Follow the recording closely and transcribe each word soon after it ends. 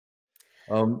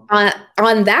Um,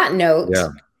 On that note, yeah.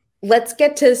 let's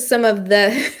get to some of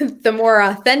the the more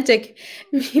authentic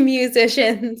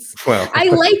musicians. Well, I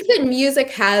like that music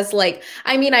has like,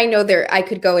 I mean, I know there I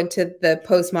could go into the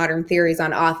postmodern theories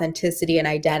on authenticity and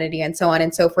identity and so on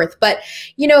and so forth, but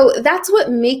you know, that's what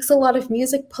makes a lot of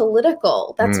music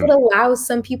political. That's what allows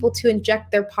some people to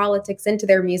inject their politics into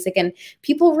their music, and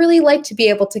people really like to be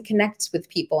able to connect with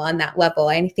people on that level.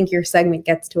 I think your segment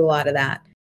gets to a lot of that.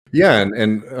 yeah,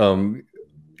 and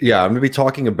yeah, I'm going to be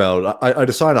talking about. I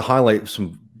decided to highlight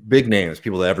some big names,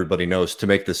 people that everybody knows, to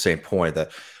make the same point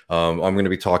that I'm going to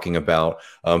be talking about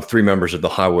three members of the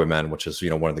Highwaymen, which is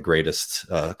one of the greatest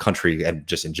country and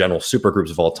just in general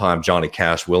supergroups of all time: Johnny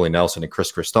Cash, Willie Nelson, and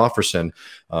Kris Kristofferson.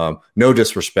 No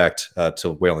disrespect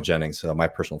to Waylon Jennings, my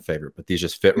personal favorite, but these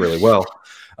just fit really well.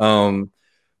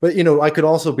 But I could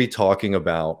also be talking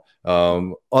about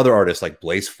other artists like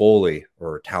Blaze Foley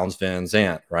or Townes Van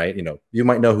Zandt, right? You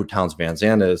might know who Townes Van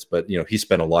Zandt is, but he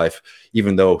spent a life,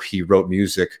 even though he wrote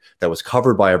music that was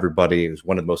covered by everybody. He was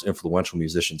one of the most influential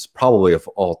musicians probably of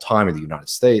all time in the United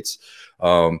States.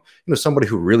 Somebody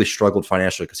who really struggled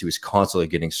financially because he was constantly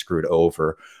getting screwed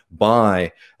over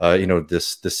by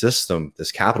this system,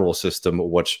 this capital system,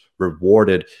 which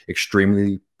rewarded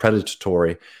extremely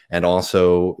predatory and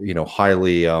also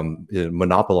highly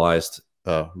monopolized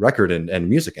record and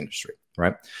music industry,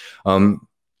 right?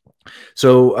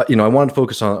 So I wanted to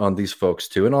focus on these folks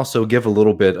too, and also give a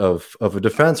little bit of a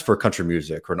defense for country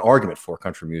music, or an argument for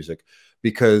country music,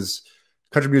 because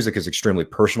country music is extremely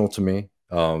personal to me.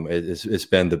 It's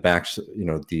been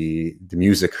the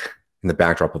music in the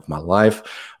backdrop of my life.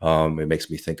 It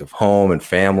makes me think of home and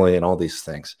family and all these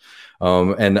things,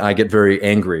 and I get very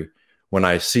angry when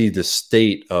I see the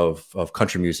state of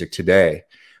country music today.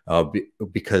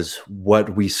 Because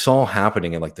what we saw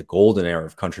happening in like the golden era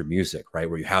of country music, right,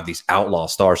 where you have these outlaw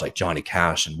stars like Johnny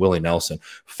Cash and Willie Nelson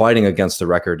fighting against the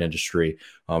record industry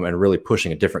and really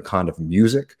pushing a different kind of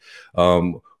music.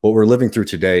 What we're living through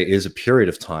today is a period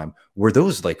of time where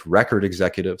those like record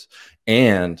executives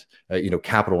and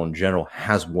capital in general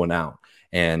has won out.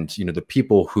 And the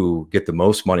people who get the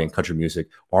most money in country music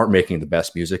aren't making the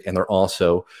best music, and they're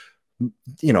also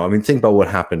think about what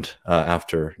happened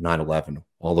after 9/11,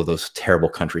 all of those terrible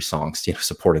country songs,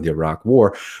 supporting the Iraq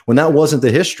War, when that wasn't the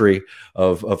history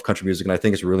of country music. And I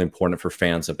think it's really important for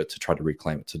fans of it to try to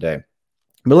reclaim it today.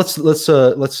 But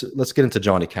let's get into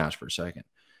Johnny Cash for a second.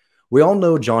 We all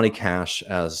know Johnny Cash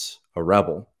as a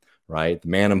rebel, right? The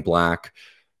man in black,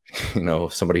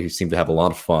 somebody who seemed to have a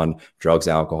lot of fun, drugs,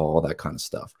 alcohol, all that kind of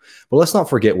stuff. But let's not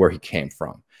forget where he came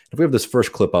from. If we have this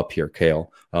first clip up here,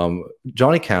 Kale,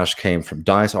 Johnny Cash came from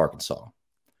Dyce, Arkansas.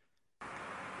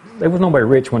 There was nobody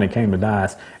rich when it came to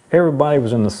Dyce. Everybody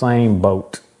was in the same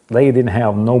boat. They didn't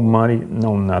have no money,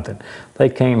 no nothing. They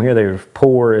came here, they were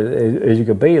poor as you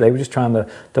could be. They were just trying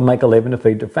to make a living to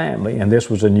feed their family, and this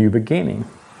was a new beginning.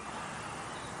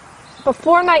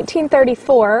 Before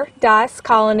 1934, Dyce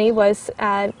Colony was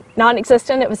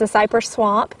non-existent. It was a cypress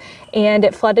swamp, and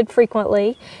it flooded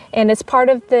frequently. And as part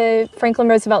of the Franklin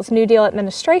Roosevelt's New Deal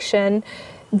administration,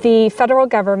 the federal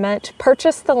government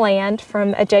purchased the land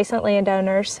from adjacent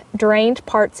landowners, drained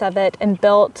parts of it, and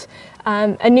built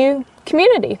a new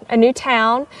community, a new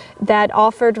town that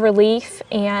offered relief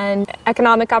and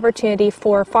economic opportunity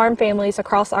for farm families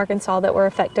across Arkansas that were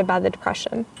affected by the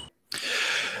Depression.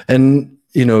 And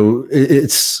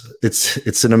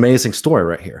it's an amazing story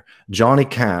right here. Johnny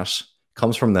Cash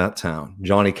comes from that town.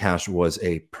 Johnny Cash was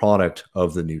a product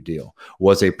of the New Deal,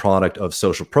 was a product of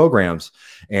social programs.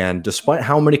 And despite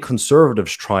how many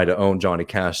conservatives try to own Johnny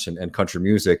Cash and country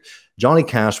music, Johnny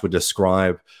Cash would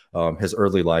describe his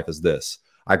early life as this: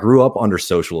 I grew up under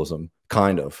socialism,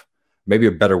 kind of. Maybe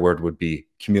a better word would be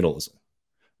communalism,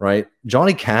 right?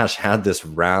 Johnny Cash had this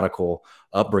radical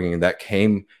upbringing that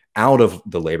came out of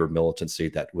the labor militancy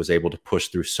that was able to push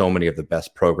through so many of the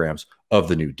best programs of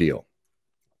the New Deal.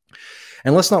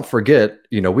 And let's not forget,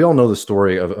 we all know the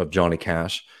story of Johnny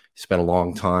Cash. He spent a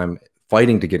long time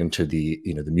fighting to get into the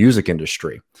music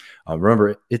industry.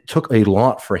 Remember, it took a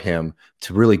lot for him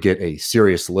to really get a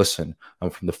serious listen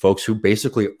from the folks who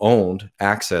basically owned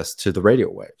access to the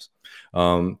radio waves.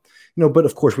 But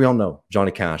of course, we all know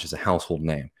Johnny Cash is a household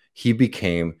name. He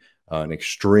became an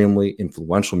extremely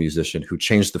influential musician who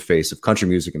changed the face of country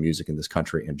music and music in this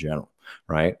country in general,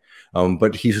 right?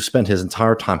 But he spent his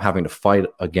entire time having to fight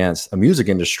against a music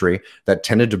industry that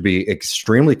tended to be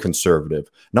extremely conservative,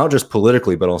 not just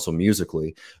politically, but also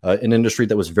musically, an industry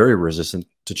that was very resistant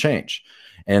to change.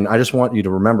 And I just want you to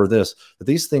remember this, that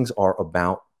these things are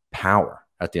about power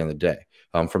at the end of the day.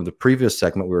 From the previous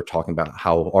segment, we were talking about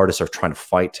how artists are trying to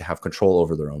fight to have control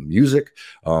over their own music.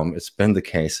 It's been the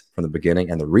case from the beginning.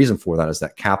 And the reason for that is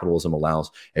that capitalism allows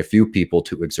a few people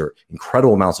to exert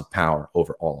incredible amounts of power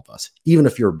over all of us, even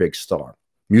if you're a big star.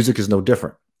 Music is no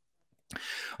different.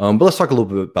 But let's talk a little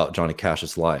bit about Johnny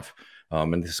Cash's life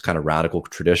and this kind of radical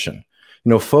tradition.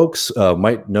 Folks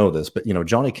might know this, but,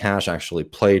 Johnny Cash actually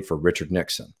played for Richard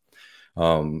Nixon.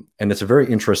 And it's a very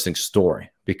interesting story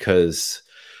because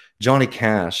Johnny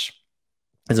Cash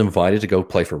is invited to go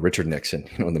play for Richard Nixon,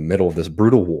 in the middle of this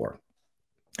brutal war.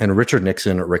 And Richard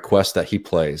Nixon requests that he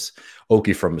plays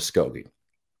Okie from Muskogee.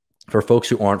 For folks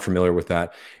who aren't familiar with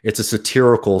that, it's a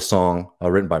satirical song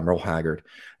written by Merle Haggard,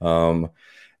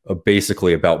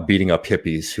 basically about beating up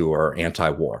hippies who are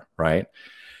anti-war, right?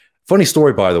 Funny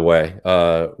story, by the way,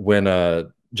 when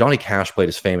Johnny Cash played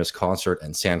his famous concert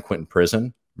in San Quentin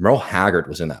Prison, Merle Haggard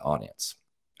was in that audience.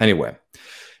 Anyway,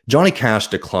 Johnny Cash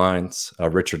declines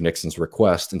Richard Nixon's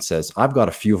request and says, "I've got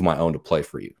a few of my own to play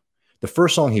for you." The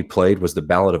first song he played was the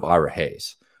Ballad of Ira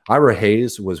Hayes. Ira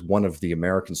Hayes was one of the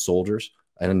American soldiers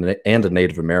and a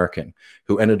Native American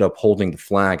who ended up holding the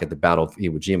flag at the Battle of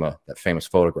Iwo Jima, that famous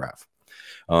photograph.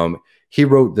 He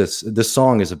wrote this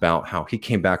song is about how he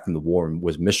came back from the war and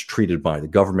was mistreated by the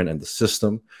government and the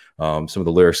system. Some of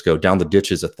the lyrics go, "Down the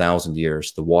ditches 1,000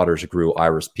 years, the waters grew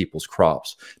Irish people's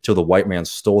crops, till the white man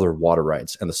stole their water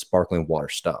rights and the sparkling water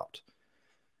stopped."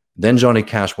 Then Johnny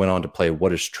Cash went on to play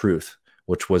 "What is Truth,"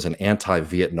 which was an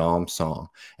anti-Vietnam song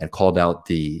and called out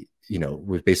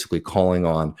was basically calling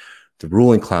on the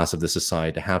ruling class of the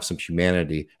society to have some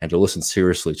humanity and to listen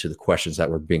seriously to the questions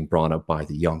that were being brought up by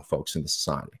the young folks in the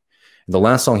society. And the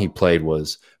last song he played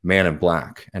was "Man in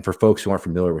Black." And for folks who aren't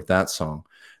familiar with that song,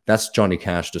 that's Johnny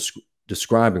Cash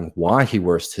describing why he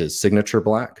wears his signature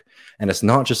black. And it's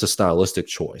not just a stylistic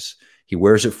choice. He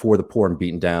wears it for the poor and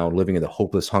beaten down, living in the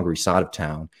hopeless, hungry side of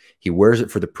town. He wears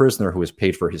it for the prisoner who has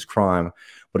paid for his crime,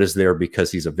 but is there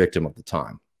because he's a victim of the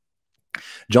time.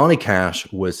 Johnny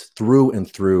Cash was through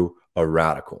and through a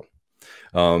radical.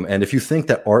 And if you think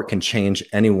that art can change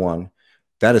anyone,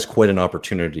 that is quite an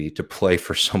opportunity to play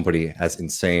for somebody as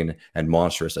insane and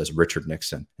monstrous as Richard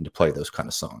Nixon and to play those kind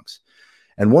of songs.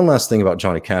 And one last thing about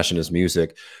Johnny Cash and his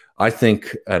music, I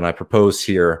think, and I propose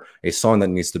here, a song that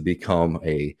needs to become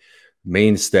a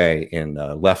mainstay in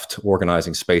left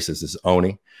organizing spaces is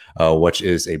 "Oni," which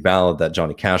is a ballad that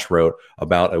Johnny Cash wrote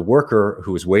about a worker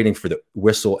who was waiting for the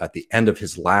whistle at the end of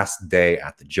his last day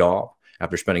at the job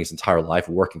after spending his entire life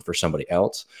working for somebody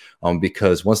else,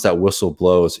 because once that whistle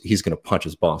blows, he's going to punch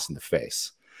his boss in the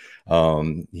face.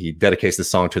 He dedicates the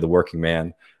song to the working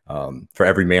man, for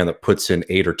every man that puts in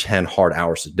 8 or 10 hard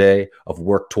hours a day of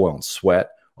work, toil, and sweat,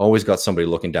 always got somebody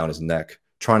looking down his neck,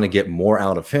 trying to get more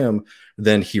out of him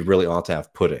than he really ought to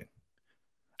have put in.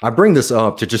 I bring this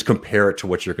up to just compare it to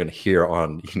what you're going to hear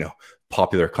on,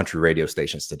 popular country radio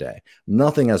stations today.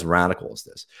 Nothing as radical as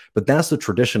this, but that's the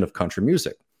tradition of country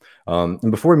music. And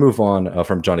before we move on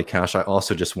from Johnny Cash, I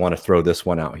also just want to throw this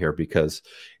one out here because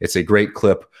it's a great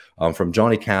clip from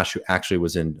Johnny Cash, who actually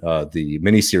was in the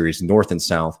miniseries North and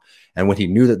South. And when he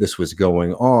knew that this was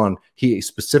going on, he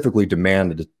specifically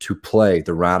demanded to play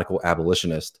the radical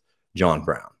abolitionist John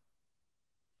Brown.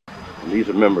 These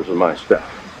are members of my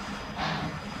staff.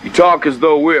 You talk as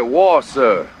though we're at war,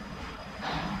 sir.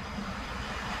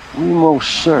 We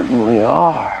most certainly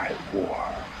are at war.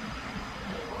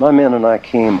 My men and I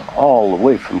came all the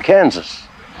way from Kansas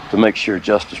to make sure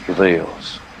justice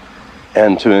prevails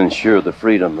and to ensure the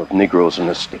freedom of Negroes in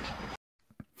this state.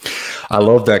 I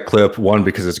love that clip, one,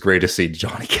 because it's great to see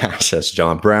Johnny Cash as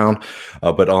John Brown,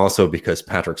 but also because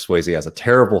Patrick Swayze has a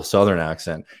terrible Southern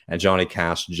accent, and Johnny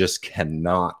Cash just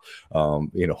cannot,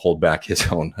 hold back his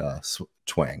own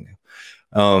twang.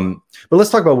 But let's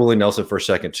talk about Willie Nelson for a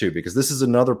second, too, because this is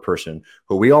another person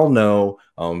who we all know,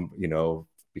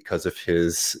 because of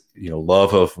his,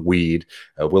 love of weed.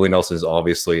 Willie Nelson is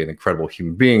obviously an incredible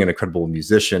human being, an incredible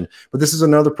musician, but this is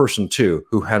another person too,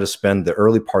 who had to spend the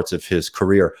early parts of his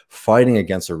career fighting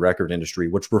against a record industry,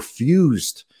 which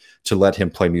refused to let him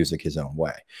play music his own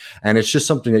way. And it's just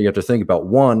something that you have to think about.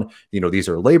 One, these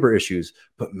are labor issues,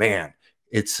 but man,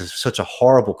 it's such a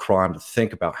horrible crime to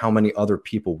think about how many other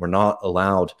people were not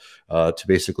allowed to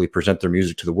basically present their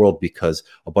music to the world because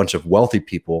a bunch of wealthy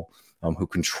people who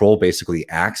control basically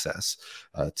access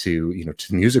to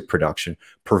music production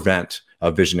prevent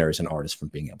visionaries and artists from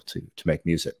being able to make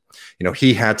music.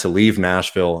 He had to leave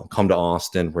Nashville, come to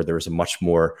Austin, where there was a much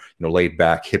more laid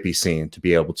back hippie scene, to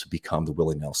be able to become the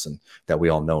Willie Nelson that we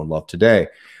all know and love today.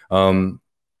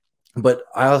 But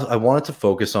I wanted to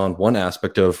focus on one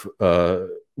aspect of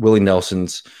Willie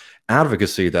Nelson's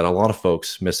advocacy that a lot of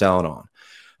folks miss out on.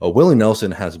 Willie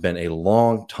Nelson has been a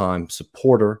long-time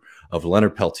supporter of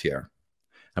Leonard Peltier.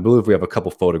 I believe we have a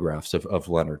couple photographs of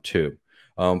Leonard too.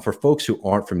 For folks who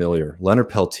aren't familiar, Leonard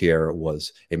Peltier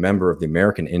was a member of the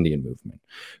American Indian Movement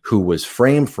who was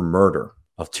framed for murder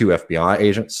of 2 FBI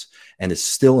agents and is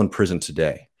still in prison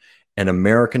today, an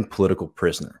American political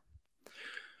prisoner.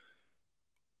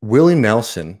 Willie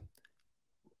Nelson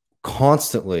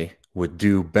constantly would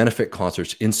do benefit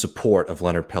concerts in support of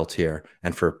Leonard Peltier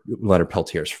and for Leonard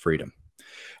Peltier's freedom.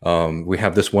 We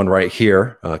have this one right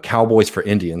here, Cowboys for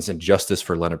Indians and Justice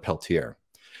for Leonard Peltier.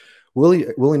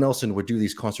 Willie Nelson would do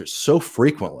these concerts so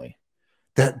frequently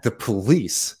that the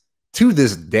police, to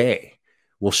this day,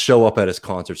 will show up at his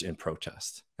concerts in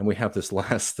protest. And we have this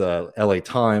last LA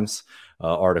Times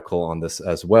article on this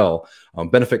as well.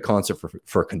 Benefit concert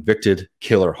for convicted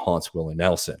killer haunts Willie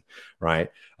Nelson, right?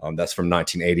 That's from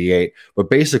 1988. But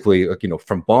basically,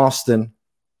 from Boston,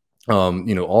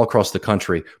 all across the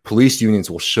country, police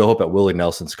unions will show up at Willie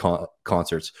Nelson's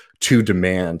concerts to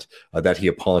demand that he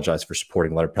apologize for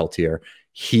supporting Leonard Peltier.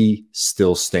 He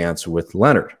still stands with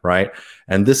Leonard, right?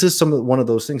 And this is one of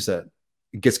those things that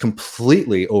gets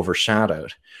completely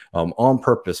overshadowed on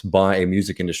purpose by a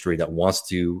music industry that wants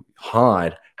to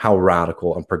hide how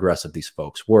radical and progressive these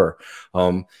folks were.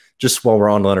 Just while we're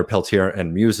on Leonard Peltier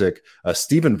and music,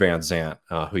 Stephen Van Zandt,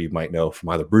 who you might know from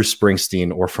either Bruce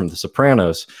Springsteen or from The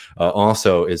Sopranos,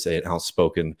 also is an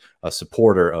outspoken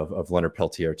supporter of Leonard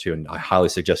Peltier too. And I highly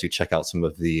suggest you check out some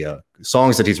of the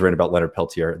songs that he's written about Leonard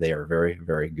Peltier. They are very,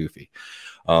 very goofy.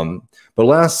 But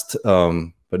last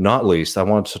but not least, I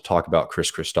wanted to talk about Kris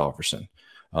Kristofferson,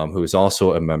 who is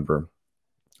also a member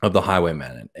of the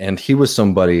Highwaymen. And he was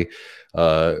somebody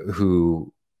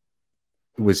who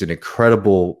was an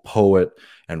incredible poet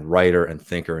and writer and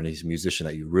thinker, and he's a musician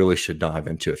that you really should dive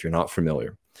into if you're not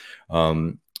familiar.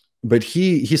 But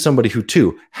he's somebody who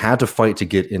too had to fight to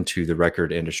get into the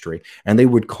record industry, and they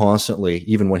would constantly,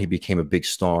 even when he became a big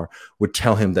star, would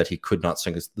tell him that he could not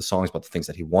sing the songs about the things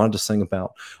that he wanted to sing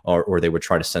about, or they would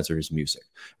try to censor his music,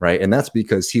 right? And that's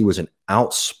because he was an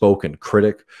outspoken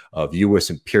critic of U.S.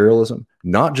 imperialism,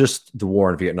 not just the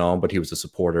war in Vietnam, but he was a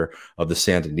supporter of the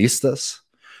Sandinistas.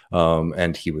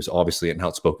 And he was obviously an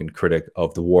outspoken critic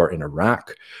of the war in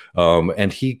Iraq.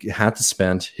 And he had to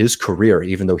spend his career,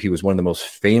 even though he was one of the most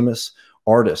famous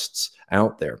artists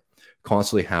out there,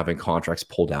 constantly having contracts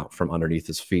pulled out from underneath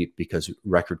his feet because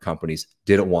record companies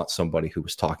didn't want somebody who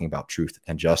was talking about truth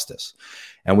and justice.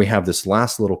 And we have this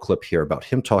last little clip here about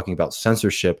him talking about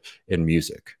censorship in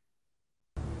music.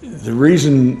 The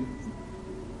reason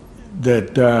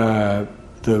that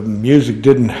the music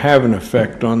didn't have an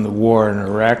effect on the war in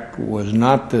Iraq was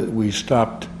not that we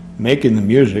stopped making the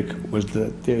music, was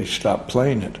that they stopped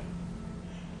playing it.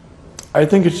 I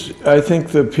think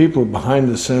the people behind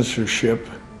the censorship,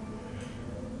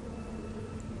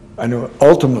 I know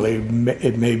ultimately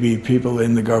it may be people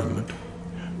in the government,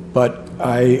 but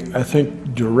I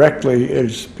think directly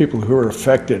it's people who are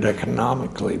affected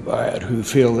economically by it, who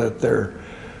feel that their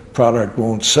product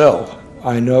won't sell.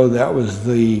 I know that was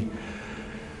the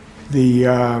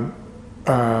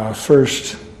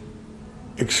first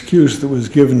excuse that was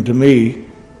given to me.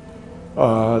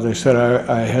 They said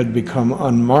I had become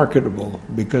unmarketable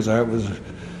because I was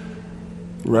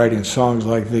writing songs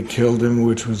like They Killed Him,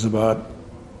 which was about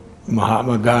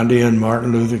Mahatma Gandhi and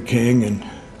Martin Luther King,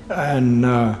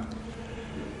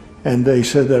 and they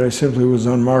said that I simply was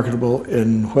unmarketable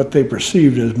in what they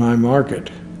perceived as my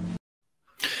market.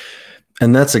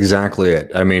 And that's exactly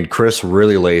it. I mean, Kris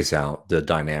really lays out the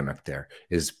dynamic there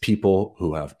is people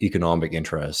who have economic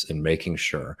interests in making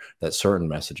sure that certain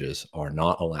messages are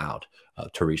not allowed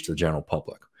to reach the general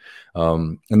public.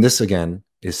 And this, again,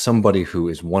 is somebody who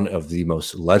is one of the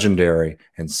most legendary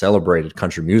and celebrated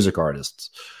country music artists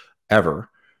ever,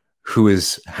 who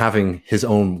is having his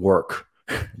own work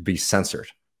be censored.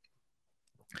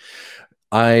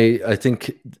 I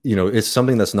think, it's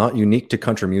something that's not unique to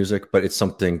country music, but it's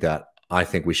something that I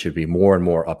think we should be more and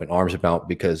more up in arms about,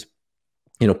 because,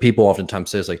 people oftentimes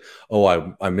say, like,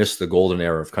 oh, I missed the golden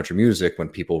era of country music when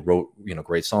people wrote,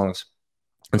 great songs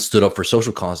and stood up for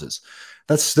social causes.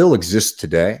 That still exists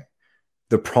today.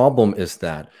 The problem is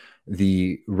that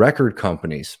the record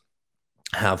companies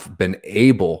have been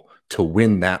able to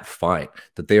win that fight,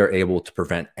 that they are able to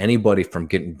prevent anybody from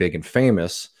getting big and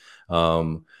famous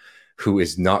who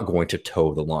is not going to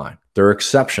toe the line. There are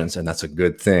exceptions, and that's a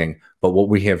good thing. But what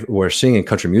we're seeing in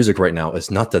country music right now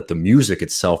is not that the music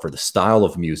itself or the style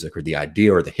of music or the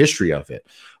idea or the history of it,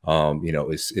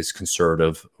 is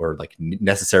conservative or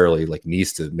necessarily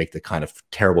needs to make the kind of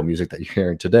terrible music that you're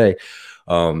hearing today.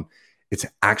 It's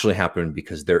actually happened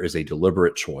because there is a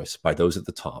deliberate choice by those at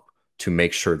the top to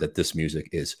make sure that this music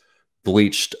is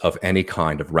bleached of any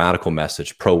kind of radical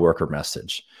message, pro-worker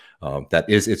message, that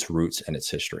is its roots and its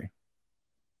history.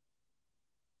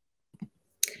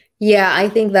 Yeah, I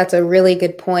think that's a really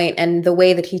good point. And the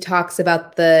way that he talks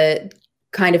about the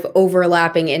kind of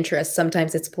overlapping interests,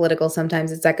 sometimes it's political,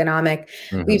 sometimes it's economic.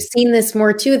 We've seen this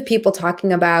more too with people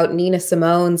talking about Nina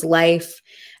Simone's life,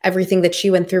 everything that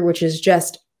she went through, which is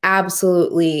just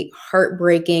absolutely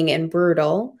heartbreaking and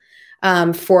brutal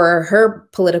for her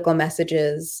political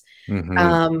messages.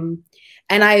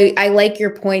 And I like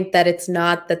your point that it's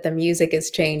not that the music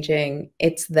is changing,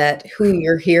 it's that who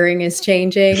you're hearing is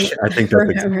changing. I think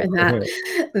remember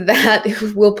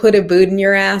that "We'll Put a Boot in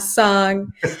Your Ass"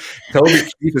 song. Toby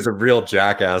Keith is a real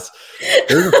jackass.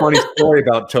 There's a funny story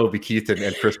about Toby Keith and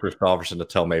Kris Kristofferson to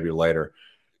tell maybe later.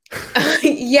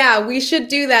 Yeah, we should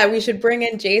do that. We should bring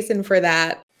in Jason for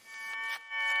that.